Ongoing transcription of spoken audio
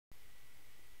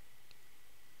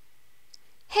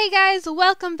Hey guys,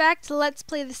 welcome back to Let's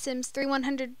Play The Sims 3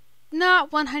 100,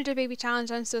 not 100 Baby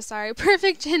Challenge, I'm so sorry,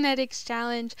 Perfect Genetics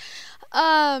Challenge.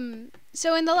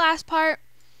 So in the last part,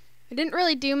 I didn't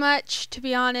really do much, to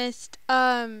be honest,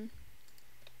 but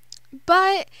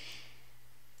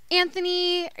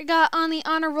Anthony got on the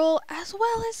honor roll as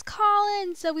well as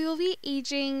Colin, so we will be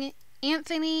aging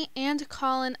Anthony and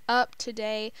Colin up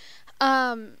today.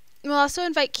 We'll also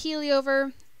invite Keely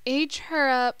over, age her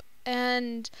up,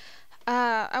 and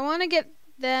I want to get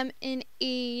them in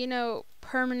a,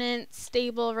 permanent,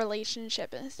 stable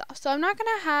relationship and stuff. So I'm not going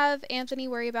to have Anthony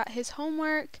worry about his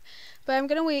homework, but I'm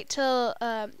going to wait till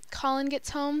Colin gets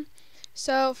home.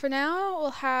 So for now,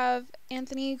 we'll have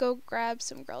Anthony go grab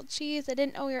some grilled cheese. I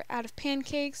didn't know we were out of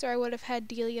pancakes, or I would have had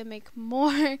Delia make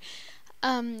more.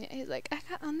 He's like, I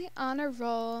got on the honor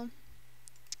roll.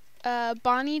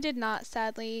 Bonnie did not,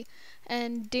 sadly,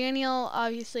 and Daniel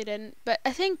obviously didn't, but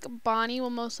I think Bonnie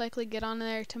will most likely get on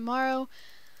there tomorrow.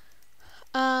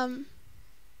 Sorry,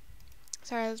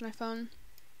 that was my phone.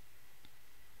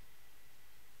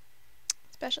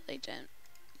 Special agent.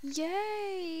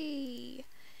 Yay!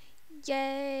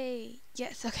 Yay!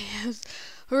 Yes, okay, I was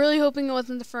really hoping it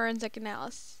wasn't the forensic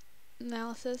analyst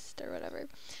or whatever.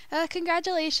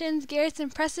 Congratulations, Garrett's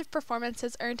impressive performance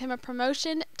has earned him a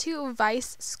promotion to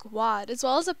Vice Squad, as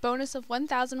well as a bonus of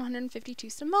 1,152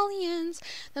 simoleons.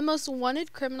 The most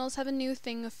wanted criminals have a new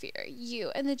thing of fear, you,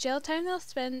 and the jail time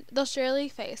they'll surely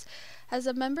face. As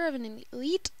a member of an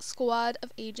elite squad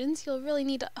of agents, you'll really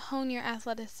need to hone your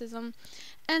athleticism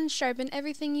and sharpen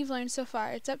everything you've learned so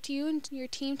far. It's up to you and your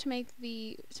team to make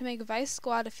Vice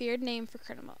Squad a feared name for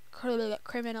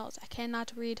criminals. I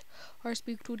cannot read or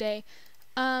speak today.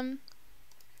 And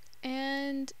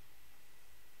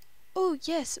oh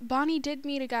yes, Bonnie did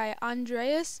meet a guy,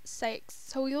 Andreas Sykes.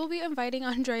 So we will be inviting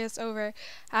Andreas over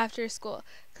after school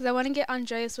because I want to get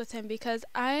Andreas with him, because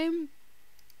I'm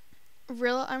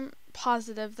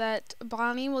positive that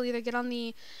Bonnie will either get on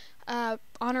the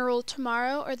honor roll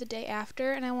tomorrow or the day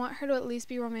after, and I want her to at least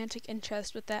be romantic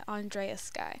interest with that Andreas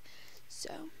guy.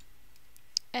 So,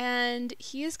 and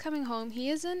he is coming home. He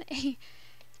is in a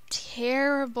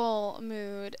terrible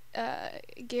mood.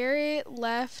 Garrett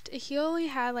left. He only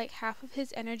had like half of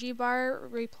his energy bar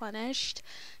replenished.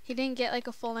 He didn't get like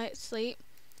a full night's sleep.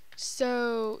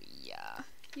 So yeah,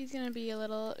 he's gonna be a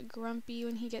little grumpy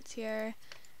when he gets here.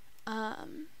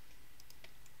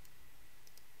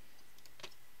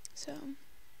 So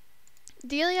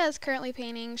Delia is currently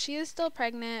painting. She is still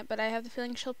pregnant, but I have the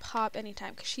feeling she'll pop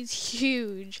anytime because she's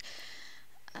huge.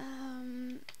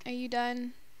 Are you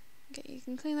done? Okay, you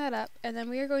can clean that up. And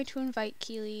then we are going to invite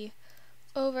Keely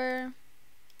over.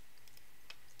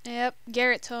 Yep,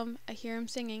 Garrett's home. I hear him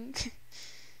singing.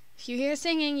 If you hear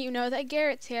singing, you know that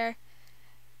Garrett's here.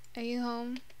 Are you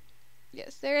home?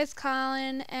 Yes, there is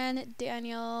Colin and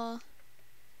Daniel.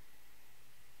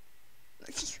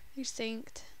 You're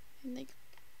synced. Like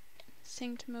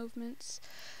synced movements.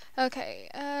 Okay,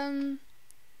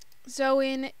 so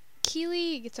when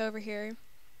Keely gets over here,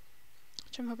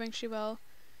 which I'm hoping she will.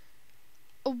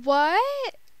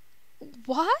 What?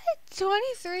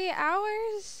 23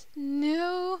 hours?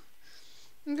 No.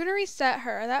 I'm gonna reset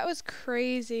her. That was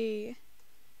crazy.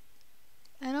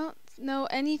 I don't know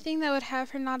anything that would have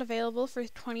her not available for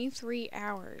 23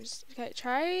 hours. Okay,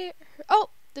 try her. Oh,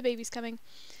 the baby's coming.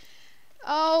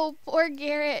 Oh, poor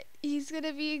Garrett. He's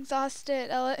gonna be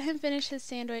exhausted. I'll let him finish his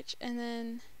sandwich, and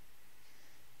then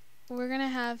we're gonna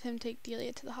have him take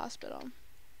Delia to the hospital.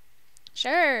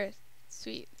 Sure.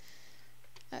 Sweet.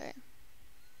 Okay.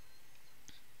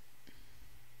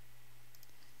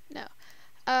 No.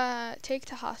 Take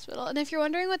to hospital. And if you're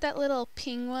wondering what that little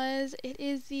ping was, it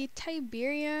is the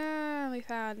Tiberium we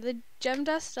found. The gem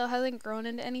dust still hasn't grown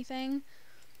into anything.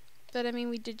 But I mean,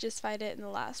 we did just find it in the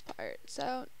last part.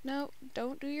 So, no,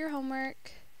 don't do your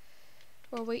homework.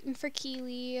 We're waiting for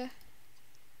Keely.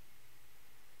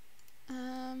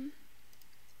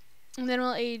 And then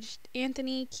we'll age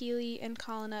Anthony, Keely, and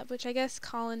Colin up, which I guess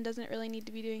Colin doesn't really need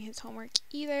to be doing his homework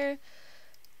either.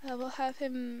 We'll have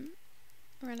him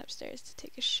run upstairs to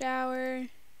take a shower.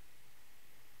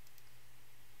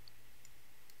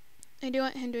 I do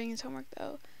want him doing his homework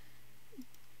though.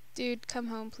 Dude, come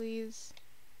home, please.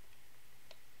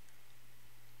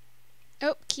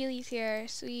 Oh, Keely's here.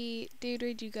 Sweet. Dude,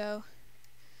 where'd you go?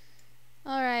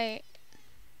 Alright.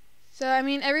 So, I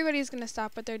mean, everybody's gonna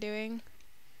stop what they're doing.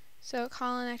 So,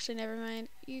 Colin, actually, never mind.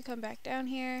 You come back down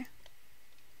here.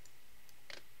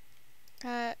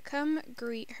 Come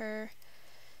greet her.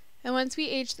 And once we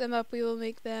age them up, we will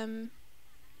make them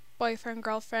boyfriend,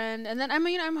 girlfriend. And then, I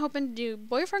mean, I'm hoping to do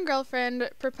boyfriend, girlfriend,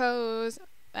 propose,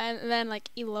 and then, like,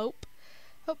 elope.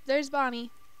 Oh, there's Bonnie.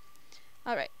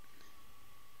 Alright.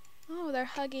 Oh, they're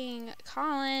hugging.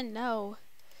 Colin, no.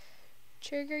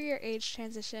 Trigger your age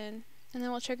transition. And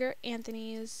then we'll trigger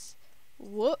Anthony's.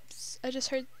 Whoops. I just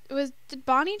heard. Did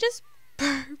Bonnie just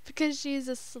burp because she's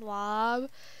a slob?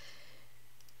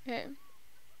 Okay.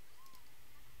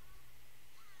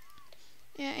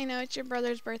 Yeah, I know it's your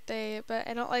brother's birthday, but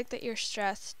I don't like that you're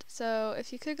stressed. So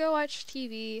if you could go watch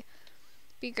TV,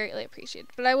 be greatly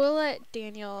appreciated. But I will let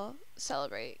Daniel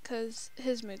celebrate because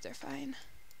his moods are fine.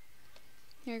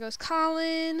 Here goes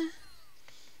Colin.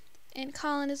 And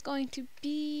Colin is going to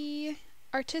be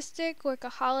artistic,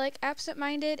 workaholic,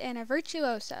 absent-minded, and a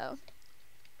virtuoso.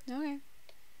 Okay.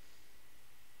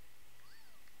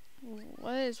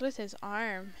 What is with his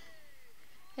arm?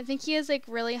 I think he has like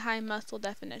really high muscle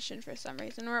definition for some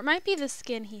reason, or it might be the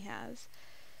skin he has.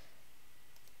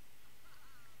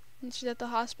 And she's at the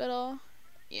hospital?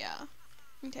 Yeah.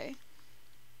 Okay.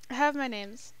 I have my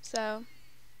names, so.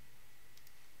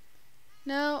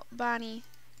 No, Bonnie.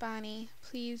 Bonnie,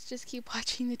 please just keep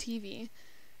watching the TV.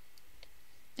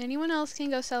 Anyone else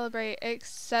can go celebrate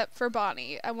except for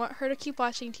Bonnie. I want her to keep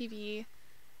watching TV.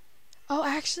 Oh,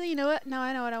 actually, you know what? No,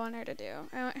 I know what I want her to do.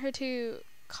 I want her to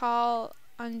call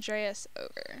Andreas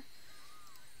over.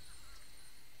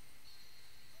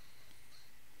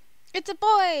 It's a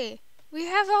boy! We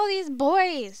have all these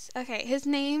boys! Okay, his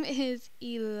name is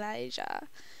Elijah.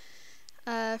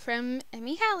 From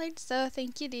Emmy Hallard, so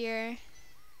thank you, dear.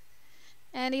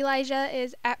 And Elijah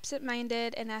is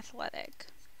absent-minded and athletic.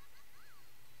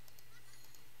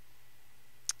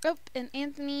 Oh, and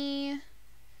Anthony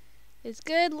is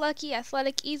good, lucky,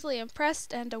 athletic, easily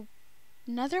impressed, and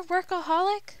another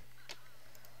workaholic?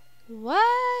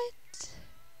 What?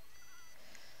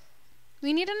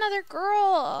 We need another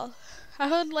girl. I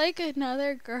would like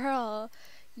another girl.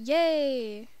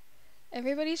 Yay.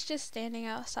 Everybody's just standing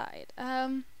outside.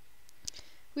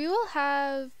 We will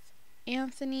have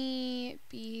Anthony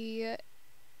be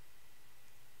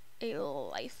a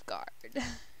lifeguard.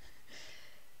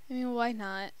 I mean, why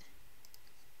not?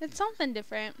 It's something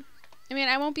different. I mean,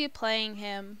 I won't be playing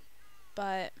him,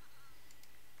 but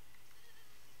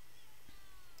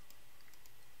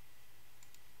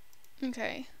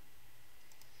okay.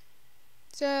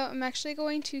 So I'm actually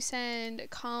going to send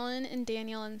Colin and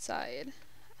Daniel inside.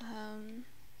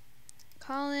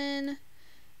 Colin,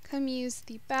 come use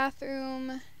the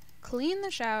bathroom, clean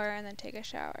the shower, and then take a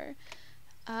shower.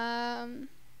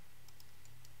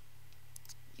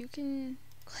 You can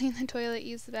clean the toilet,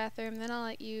 use the bathroom, then I'll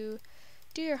let you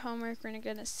do your homework. We're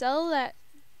gonna sell that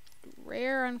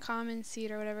rare uncommon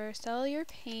seed or whatever. Sell your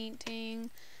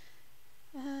painting.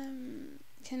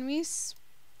 Can we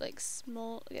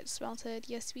get smelted?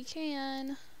 Yes, we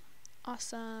can.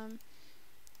 Awesome.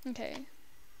 Okay.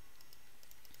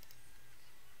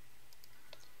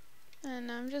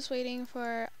 And I'm just waiting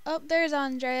for. Oh, there's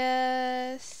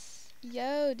Andreas.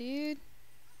 Yo, dude.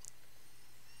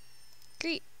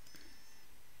 Great.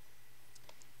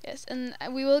 Yes, and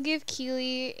we will give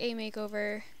Keely a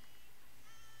makeover.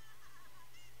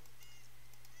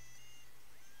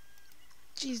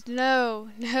 Jeez, no.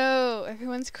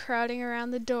 Everyone's crowding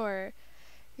around the door.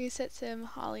 Reset sim,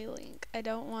 Holly Link. I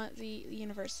don't want the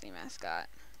university mascot.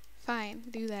 Fine,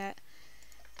 do that.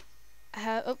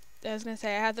 I was gonna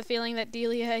say, I have the feeling that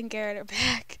Delia and Garrett are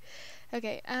back.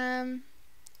 Okay,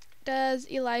 does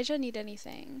Elijah need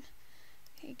anything?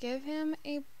 Okay, give him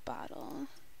a bottle.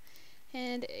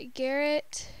 And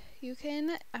Garrett,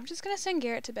 I'm just gonna send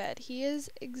Garrett to bed. He is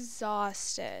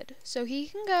exhausted. So he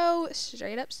can go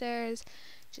straight upstairs,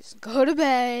 just go to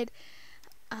bed.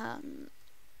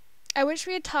 I wish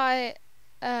we had taught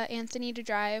Anthony to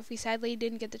drive. We sadly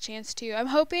didn't get the chance to. I'm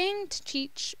hoping to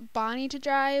teach Bonnie to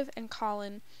drive and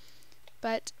Colin,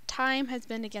 but time has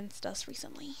been against us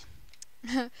recently.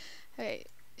 Okay,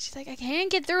 she's like, I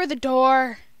can't get through the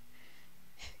door.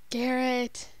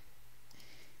 Garrett.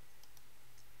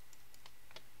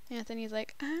 Anthony's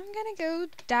like, I'm gonna go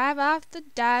dive off the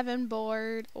diving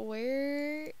board.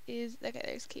 Where is... Okay,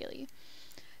 there's Keely.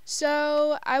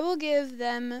 So, I will give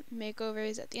them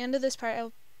makeovers at the end of this part.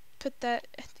 I'll put that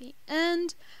at the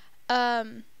end.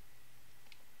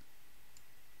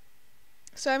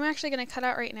 So I'm actually going to cut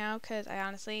out right now because I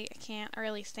can't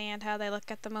really stand how they look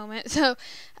at the moment. So,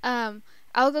 I'll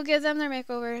go give them their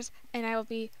makeovers and I will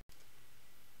be...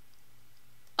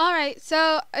 Alright,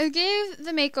 so I gave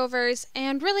the makeovers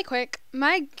and really quick,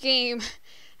 my game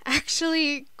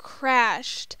actually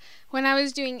crashed when I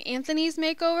was doing Anthony's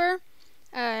makeover.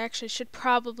 I actually should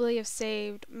probably have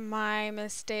saved my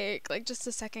mistake like just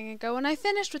a second ago when I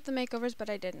finished with the makeovers, but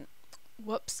I didn't.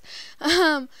 Whoops.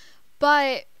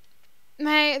 But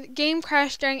my game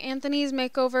crashed during Anthony's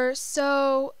makeover,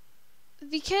 so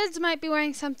the kids might be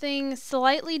wearing something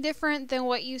slightly different than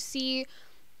what you see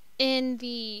in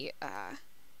the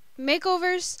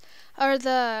makeovers, or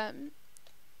the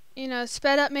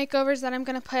sped up makeovers that I'm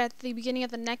going to put at the beginning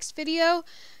of the next video,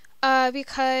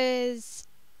 because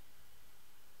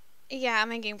yeah,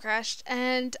 my game crashed,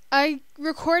 and I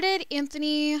recorded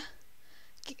Anthony,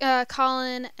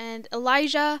 Colin, and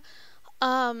Elijah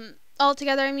all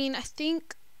together. I mean, I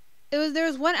think there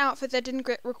was one outfit that didn't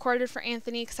get recorded for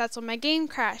Anthony because that's when my game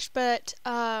crashed, but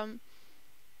I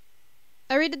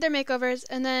redid their makeovers,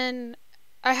 and then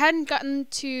I hadn't gotten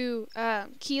to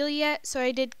Keely yet, so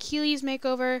I did Keely's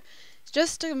makeover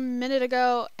just a minute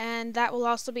ago, and that will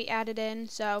also be added in,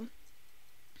 so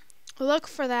look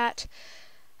for that.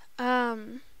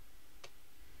 I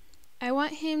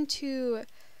want him to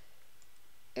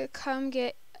come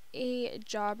get a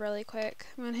job really quick.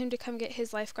 I want him to come get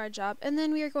his lifeguard job, and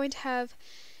then we are going to have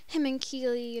him and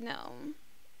Keely,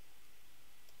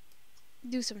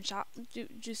 do some chalking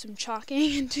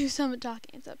and do some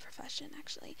talking. It's a profession,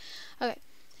 actually. Okay,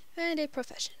 and a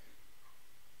profession.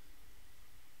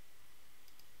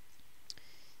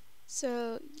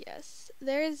 So yes,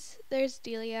 there's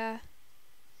Delia.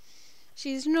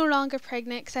 She's no longer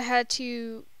pregnant because I had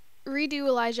to redo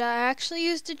Elijah. I actually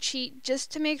used a cheat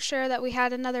just to make sure that we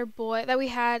had another boy, that we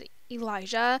had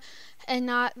Elijah, and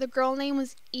not, the girl name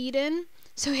was Eden,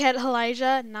 so we had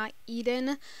Elijah, not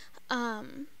Eden.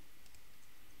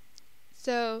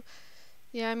 So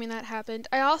yeah, I mean, that happened.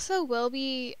 I also will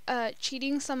be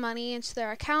cheating some money into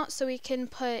their account so we can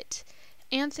put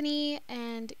Anthony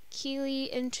and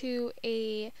Keely into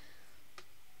a,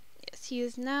 yes, he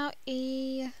is now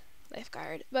a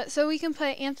lifeguard, but so we can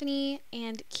put Anthony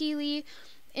and Keely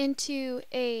into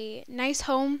a nice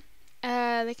home.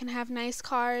 They can have nice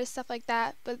cars, stuff like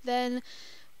that, but then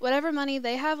whatever money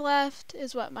they have left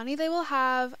is what money they will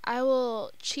have. I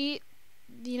will cheat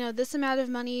this amount of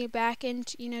money back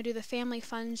into, do the family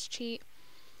funds cheat,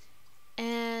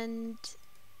 and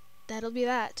that'll be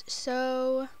that.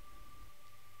 So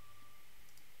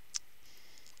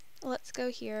let's go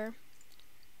here.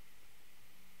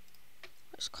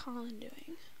 What's Colin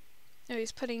doing? Oh,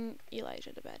 he's putting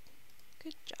Elijah to bed.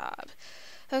 Good job.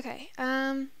 Okay,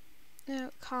 no,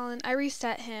 Colin, I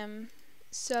reset him,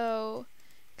 so,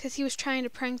 because he was trying to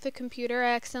prank the computer,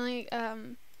 I accidentally,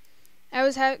 I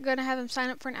was gonna have him sign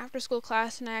up for an after-school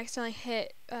class, and I accidentally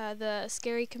hit the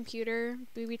scary computer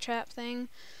booby trap thing,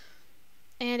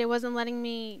 and it wasn't letting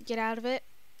me get out of it,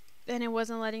 and it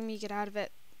wasn't letting me get out of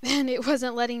it, and it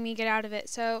wasn't letting me get out of it.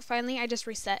 So finally, I just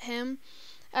reset him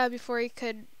before he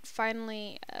could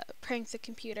finally prank the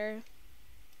computer.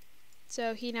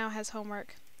 So he now has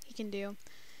homework he can do.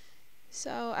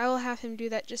 So I will have him do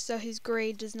that just so his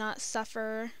grade does not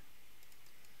suffer.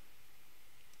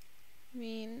 I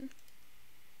mean,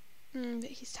 but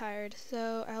he's tired,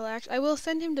 so I will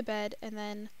send him to bed, and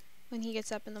then when he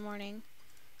gets up in the morning,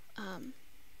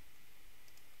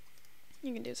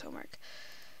 you can do his homework.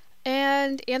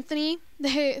 And Anthony,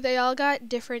 they all got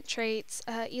different traits.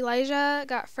 Elijah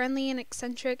got friendly and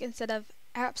eccentric instead of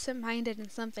absent-minded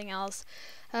and something else.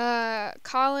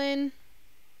 Colin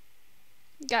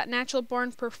got natural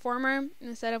born performer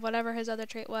instead of whatever his other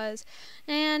trait was.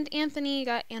 And Anthony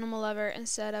got animal lover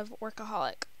instead of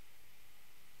workaholic.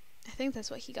 I think that's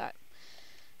what he got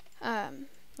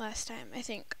last time. I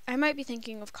think. I might be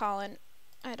thinking of Colin.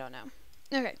 I don't know.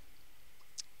 Okay.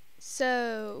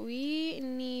 So, we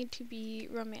need to be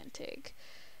romantic.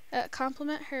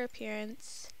 Compliment her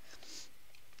appearance.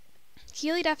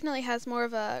 Keely definitely has more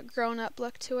of a grown-up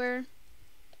look to her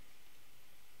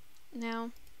now.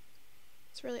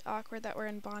 It's really awkward that we're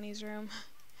in Bonnie's room.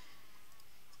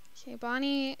 Okay,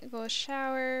 Bonnie, go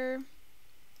shower.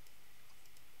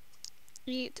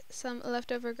 Eat some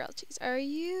leftover grilled cheese. Are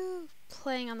you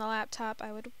playing on the laptop?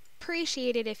 I would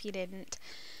appreciate it if you didn't.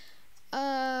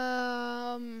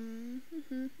 I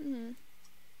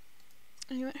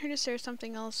want her to serve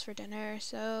something else for dinner,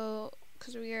 so,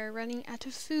 because we are running out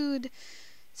of food,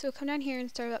 so come down here and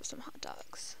serve up some hot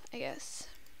dogs, I guess.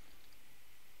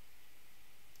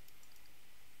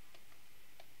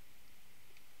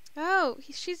 Oh,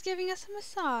 she's giving us a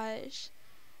massage.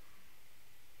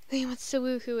 He wants to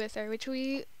woohoo with her, which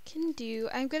we can do.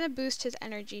 I'm gonna boost his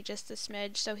energy just a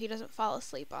smidge so he doesn't fall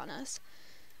asleep on us.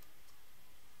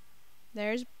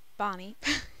 There's Bonnie.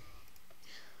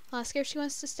 I'll ask her if she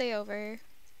wants to stay over.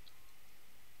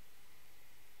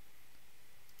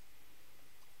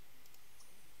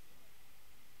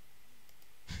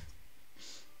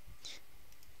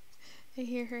 I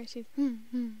hear her. She's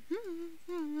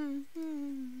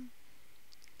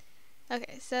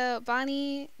Okay, so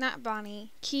not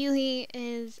Bonnie, Keely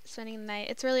is spending the night.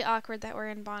 It's really awkward that we're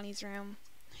in Bonnie's room.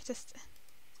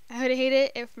 I would hate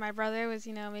it if my brother was,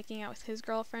 making out with his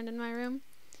girlfriend in my room.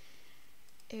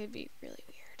 It would be really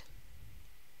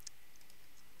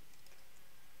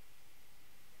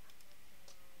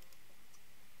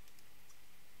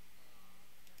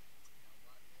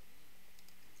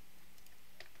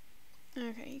weird.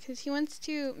 Okay, because he wants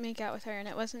to make out with her and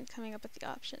it wasn't coming up with the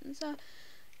options. So,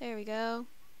 there we go.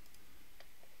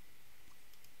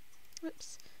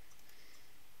 Whoops.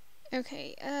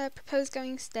 Okay, propose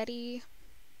going steady.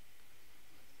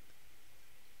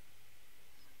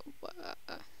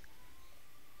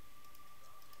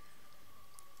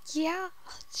 Yeah,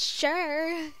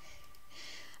 sure.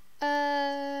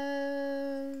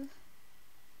 Have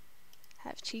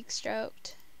cheeks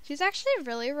stroked. She's actually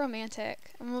really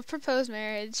romantic. And we'll propose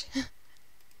marriage.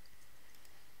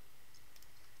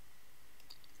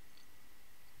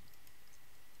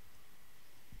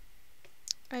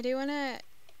 I do want to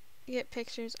get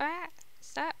pictures. Ah,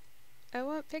 stop. I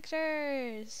want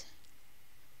pictures.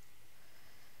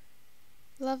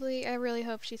 Lovely. I really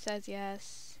hope she says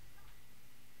yes.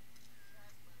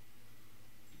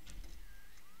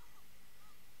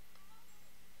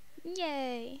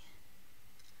 Yay.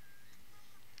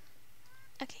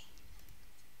 Okay.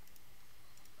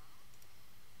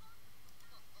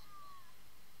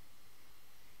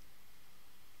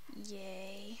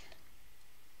 Yay.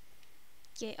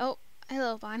 Yay. Oh,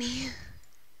 hello, Bonnie.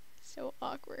 So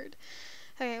awkward.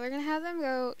 Okay, we're gonna have them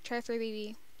go try for a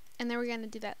baby. And then we're gonna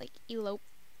do that, like, elope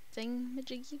thing,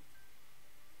 majiggy.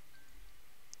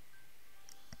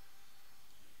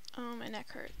 Oh, my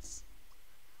neck hurts.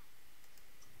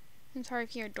 I'm sorry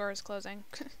if your door is closing.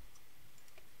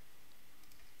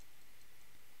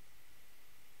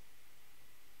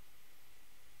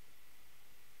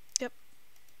 Yep,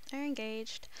 they're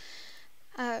engaged.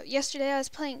 Yesterday I was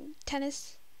playing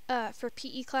tennis for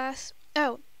PE class.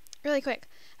 Oh, really quick.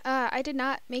 I did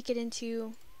not make it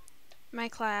into my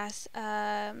class.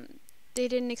 They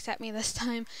didn't accept me this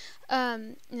time.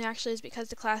 And actually it's because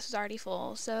the class was already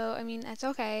full. So, I mean, that's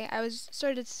okay. I was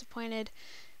sort of disappointed,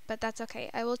 but that's okay.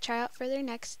 I will try out for their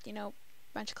next,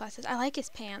 bunch of classes. I like his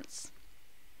pants.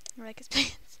 But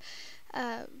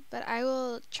I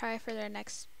will try for their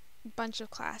next bunch of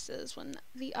classes when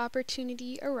the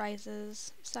opportunity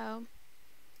arises. So,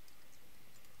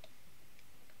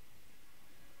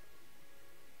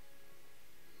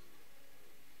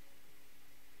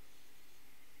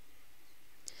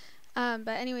 but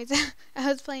anyways, I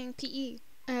was playing PE.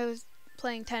 I was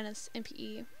playing tennis in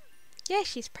PE. Yeah,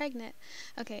 she's pregnant.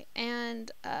 Okay,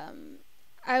 and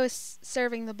I was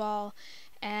serving the ball,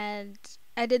 and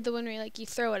I did the one where you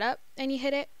throw it up and you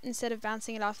hit it instead of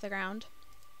bouncing it off the ground.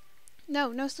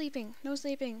 No, no sleeping, no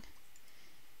sleeping.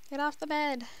 Get off the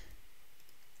bed.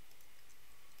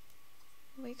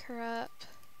 Wake her up.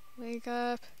 Wake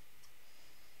up.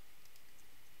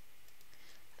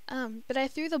 But I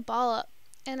threw the ball up,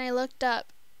 and I looked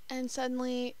up, and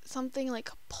suddenly something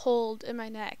pulled in my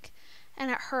neck, and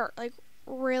it hurt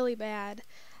really bad.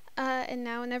 And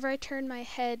now whenever I turn my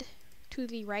head to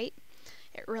the right,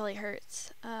 it really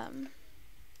hurts.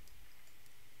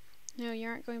 No, you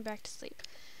aren't going back to sleep.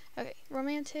 Okay,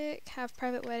 romantic, have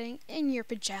private wedding in your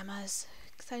pajamas.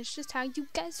 'Cause that's just how you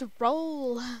guys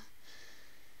roll.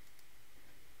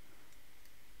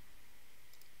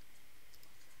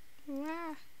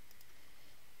 Wow.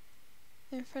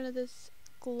 In front of this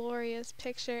glorious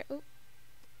picture. Oh,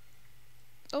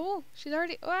 oh, she's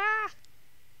already. Ah!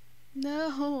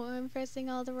 No, I'm pressing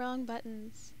all the wrong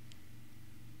buttons.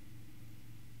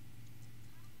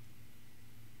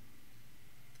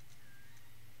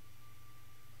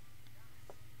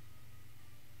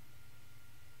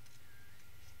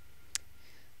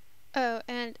 Oh,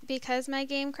 and because my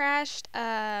game crashed,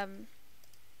 Bonnie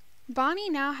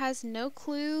now has no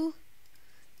clue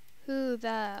who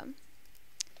I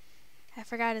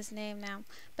forgot his name now,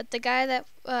 but the guy that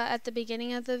at the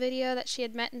beginning of the video that she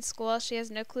had met in school, she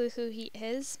has no clue who he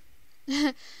is.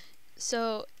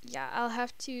 So yeah, I'll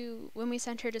have to, when we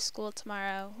send her to school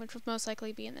tomorrow, which will most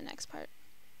likely be in the next part.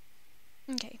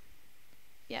 Okay.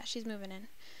 Yeah, she's moving in.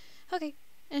 Okay.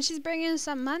 And she's bringing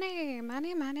some money.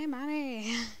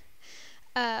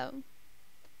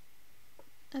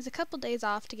 There's a couple days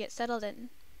off to get settled in.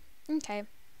 Okay.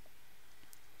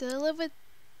 Do they live with,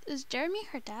 is Jeremy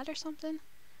her dad or something?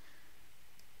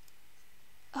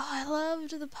 Oh, I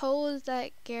loved the pose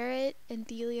that Garrett and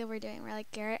Delia were doing, where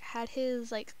Garrett had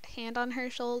his hand on her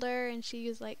shoulder and she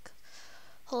was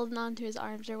holding on to his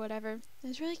arms or whatever. It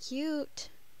was really cute.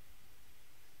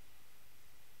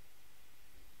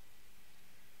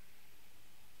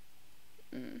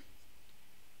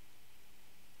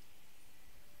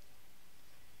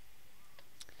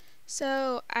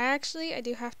 So I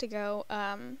do have to go.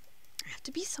 I have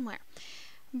to be somewhere,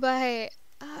 but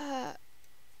oh,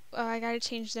 I gotta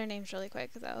change their names really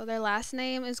quick though. Their last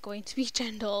name is going to be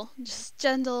Jendal, just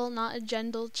Jendal, not a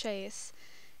Jendal Chase.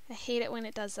 I hate it when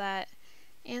it does that.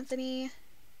 Anthony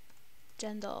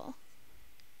Jendal.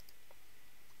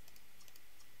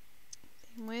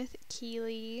 Same with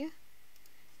Keely.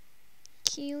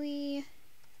 Keely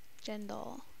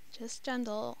Jendal. Just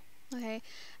Jendal. Okay.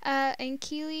 And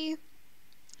Keely,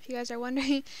 if you guys are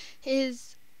wondering,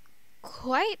 is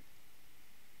quite...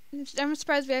 I'm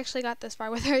surprised we actually got this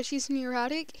far with her. She's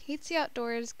neurotic, hates the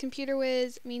outdoors, computer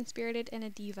whiz, mean-spirited, and a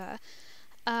diva.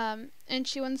 And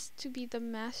she wants to be the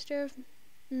master of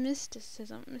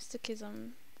mysticism,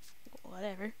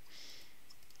 whatever.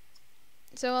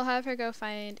 So I'll have her go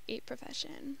find a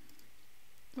profession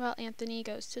while Anthony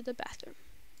goes to the bathroom.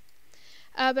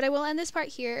 But I will end this part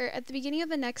here. At the beginning of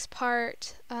the next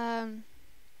part,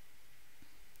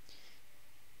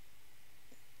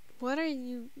 what are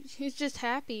you? He's just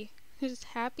happy. He's just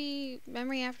happy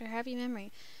memory after happy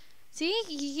memory. See,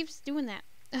 he keeps doing that.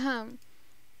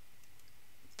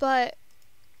 But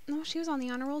no, she was on the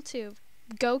honor roll too.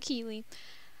 Go Keely.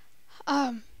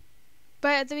 But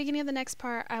at the beginning of the next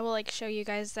part, I will show you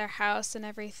guys their house and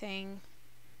everything,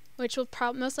 which will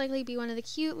most likely be one of the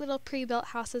cute little pre-built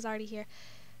houses already here.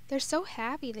 They're so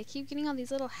happy. They keep getting all these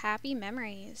little happy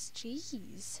memories.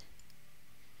 Jeez.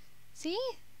 See?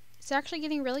 It's actually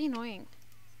getting really annoying.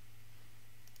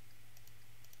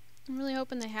 I'm really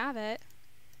hoping they have it.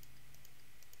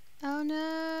 Oh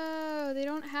no, they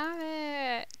don't have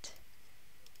it.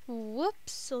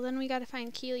 Whoops. So then we gotta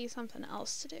find Keely something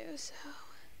else to do, so.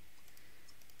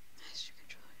 Master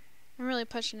controller. I'm really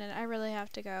pushing it. I really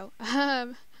have to go.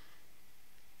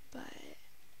 But,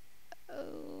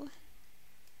 oh.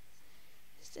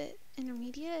 Is it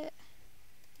intermediate?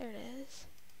 There it is.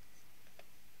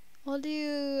 We'll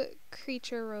do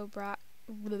creature robot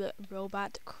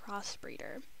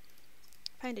crossbreeder.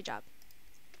 Find a job.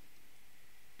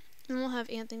 And we'll have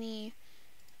Anthony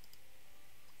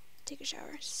take a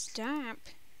shower. Stop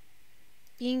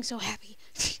being so happy.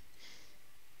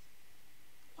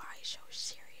 Why so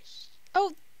serious?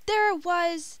 Oh, there it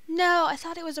was. No, I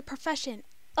thought it was a profession.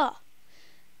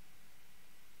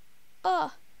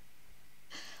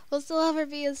 We'll still have her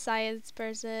be a science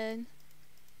person.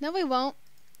 No, we won't.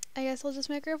 I guess we'll just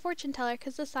make her a fortune teller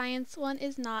because the science one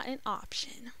is not an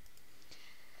option.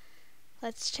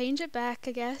 Let's change it back,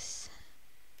 I guess.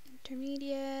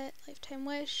 Intermediate, lifetime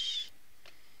wish,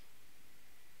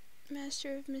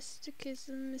 master of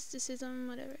mysticism,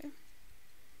 whatever.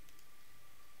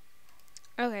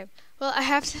 Okay, well,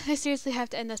 I seriously have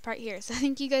to end this part here. So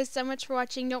thank you guys so much for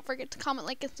watching. Don't forget to comment,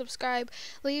 like, and subscribe.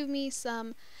 Leave me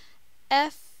some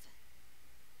F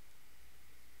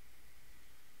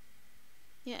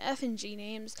and G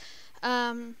names.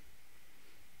 I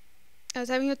was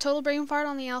having a total brain fart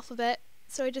on the alphabet,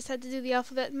 so I just had to do the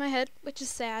alphabet in my head, which is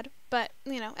sad. But,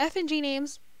 F and G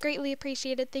names, greatly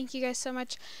appreciated. Thank you guys so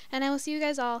much, and I will see you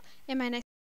guys all in my next